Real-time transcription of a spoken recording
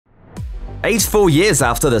8 full years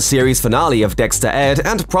after the series finale of Dexter aired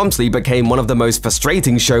and promptly became one of the most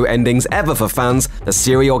frustrating show endings ever for fans, the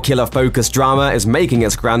serial killer-focused drama is making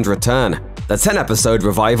its grand return. The 10-episode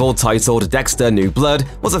revival titled Dexter New Blood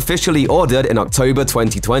was officially ordered in October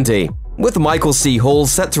 2020, with Michael C. Hall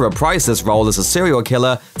set to reprise his role as a serial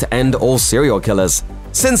killer to end all serial killers.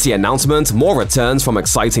 Since the announcement, more returns from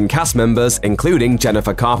exciting cast members, including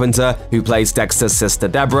Jennifer Carpenter, who plays Dexter's sister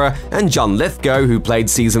Deborah, and John Lithgow, who played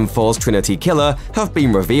Season 4's Trinity Killer, have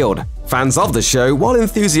been revealed. Fans of the show, while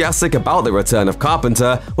enthusiastic about the return of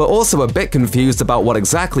Carpenter, were also a bit confused about what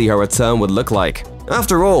exactly her return would look like.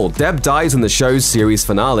 After all, Deb dies in the show's series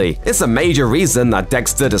finale. It's a major reason that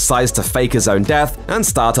Dexter decides to fake his own death and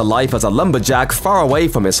start a life as a lumberjack far away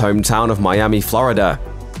from his hometown of Miami, Florida.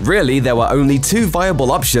 Really, there were only 2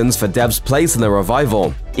 viable options for Deb's place in the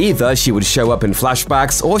revival. Either she would show up in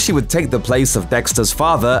flashbacks, or she would take the place of Dexter's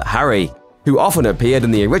father, Harry, who often appeared in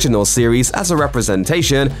the original series as a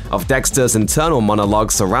representation of Dexter's internal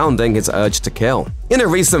monologue surrounding his urge to kill. In a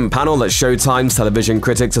recent panel at Showtime's Television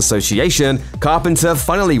Critics Association, Carpenter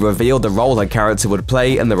finally revealed the role her character would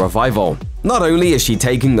play in the revival. Not only is she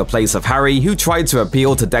taking the place of Harry, who tried to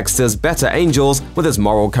appeal to Dexter's better angels with his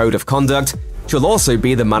moral code of conduct, she'll also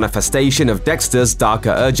be the manifestation of Dexter's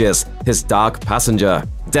darker urges, his dark passenger.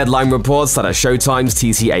 Deadline reports that at Showtime's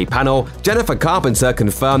TCA panel, Jennifer Carpenter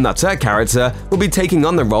confirmed that her character will be taking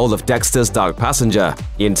on the role of Dexter's dark passenger,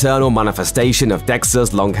 the internal manifestation of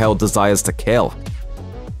Dexter's long-held desires to kill.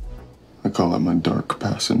 I call it my dark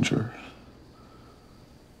passenger.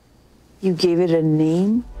 You gave it a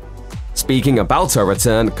name? Speaking about her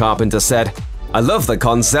return, Carpenter said, "I love the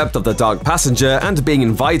concept of the dark passenger and being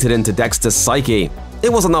invited into Dexter's psyche.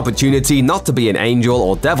 It was an opportunity not to be an angel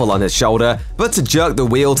or devil on his shoulder, but to jerk the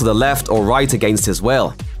wheel to the left or right against his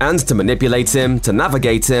will, and to manipulate him, to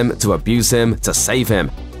navigate him, to abuse him, to save him.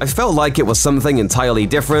 I felt like it was something entirely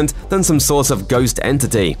different than some sort of ghost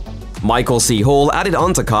entity." Michael C. Hall added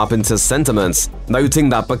on to Carpenter's sentiments, noting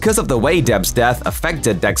that because of the way Deb's death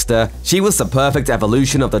affected Dexter, she was the perfect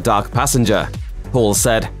evolution of the dark passenger. Hall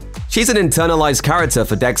said, "She's an internalized character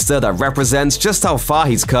for Dexter that represents just how far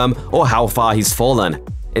he's come or how far he's fallen.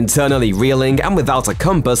 Internally reeling and without a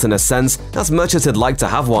compass in a sense, as much as he'd like to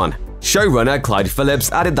have one." Showrunner Clyde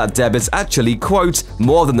Phillips added that Deb is actually, quote,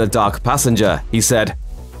 "more than the dark passenger." He said,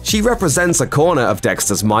 "She represents a corner of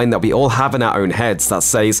Dexter's mind that we all have in our own heads that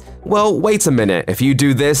says, well, wait a minute, if you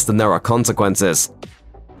do this, then there are consequences."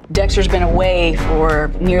 Dexter's been away for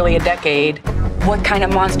nearly a decade. What kind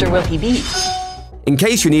of monster will he be? In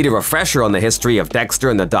case you need a refresher on the history of Dexter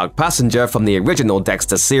and the Dark Passenger from the original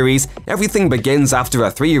Dexter series, everything begins after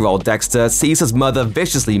a 3-year-old Dexter sees his mother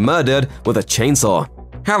viciously murdered with a chainsaw.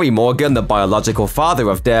 Harry Morgan, the biological father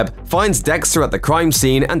of Deb, finds Dexter at the crime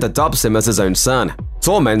scene and adopts him as his own son.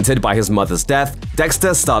 Tormented by his mother's death,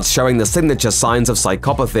 Dexter starts showing the signature signs of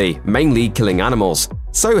psychopathy, mainly killing animals.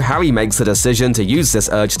 So Harry makes the decision to use this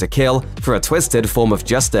urge to kill for a twisted form of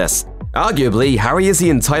justice. Arguably, Harry is the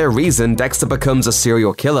entire reason Dexter becomes a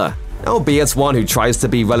serial killer, albeit one who tries to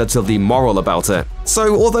be relatively moral about it.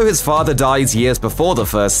 So, although his father dies years before the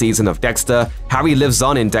first season of Dexter, Harry lives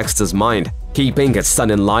on in Dexter's mind, keeping his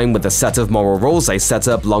son in line with the set of moral rules they set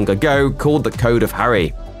up long ago called the Code of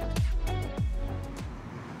Harry.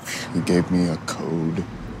 He gave me a code.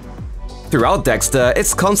 Throughout Dexter,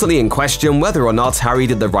 it's constantly in question whether or not Harry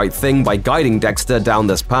did the right thing by guiding Dexter down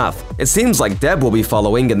this path. It seems like Deb will be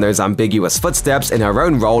following in those ambiguous footsteps in her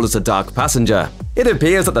own role as a dark passenger. It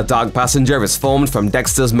appears that the dark passenger is formed from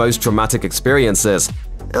Dexter's most traumatic experiences,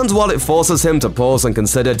 and while it forces him to pause and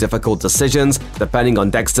consider difficult decisions, depending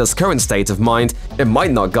on Dexter's current state of mind, it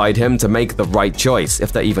might not guide him to make the right choice,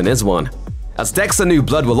 if there even is one. As Dexter New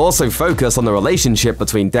Blood will also focus on the relationship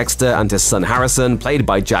between Dexter and his son Harrison, played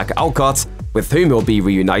by Jack Alcott, with whom he'll be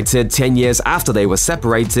reunited 10 years after they were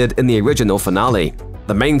separated in the original finale.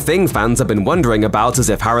 The main thing fans have been wondering about is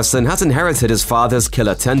if Harrison has inherited his father's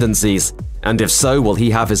killer tendencies, and if so, will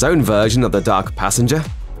he have his own version of the Dark Passenger?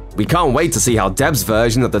 We can't wait to see how Deb's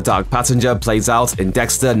version of the Dark Passenger plays out in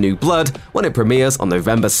Dexter New Blood when it premieres on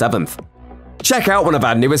November 7th. Check out one of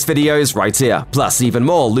our newest videos right here, plus even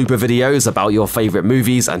more Looper videos about your favorite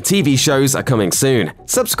movies and TV shows are coming soon.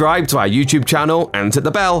 Subscribe to our YouTube channel and hit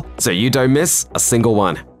the bell so you don't miss a single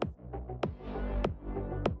one.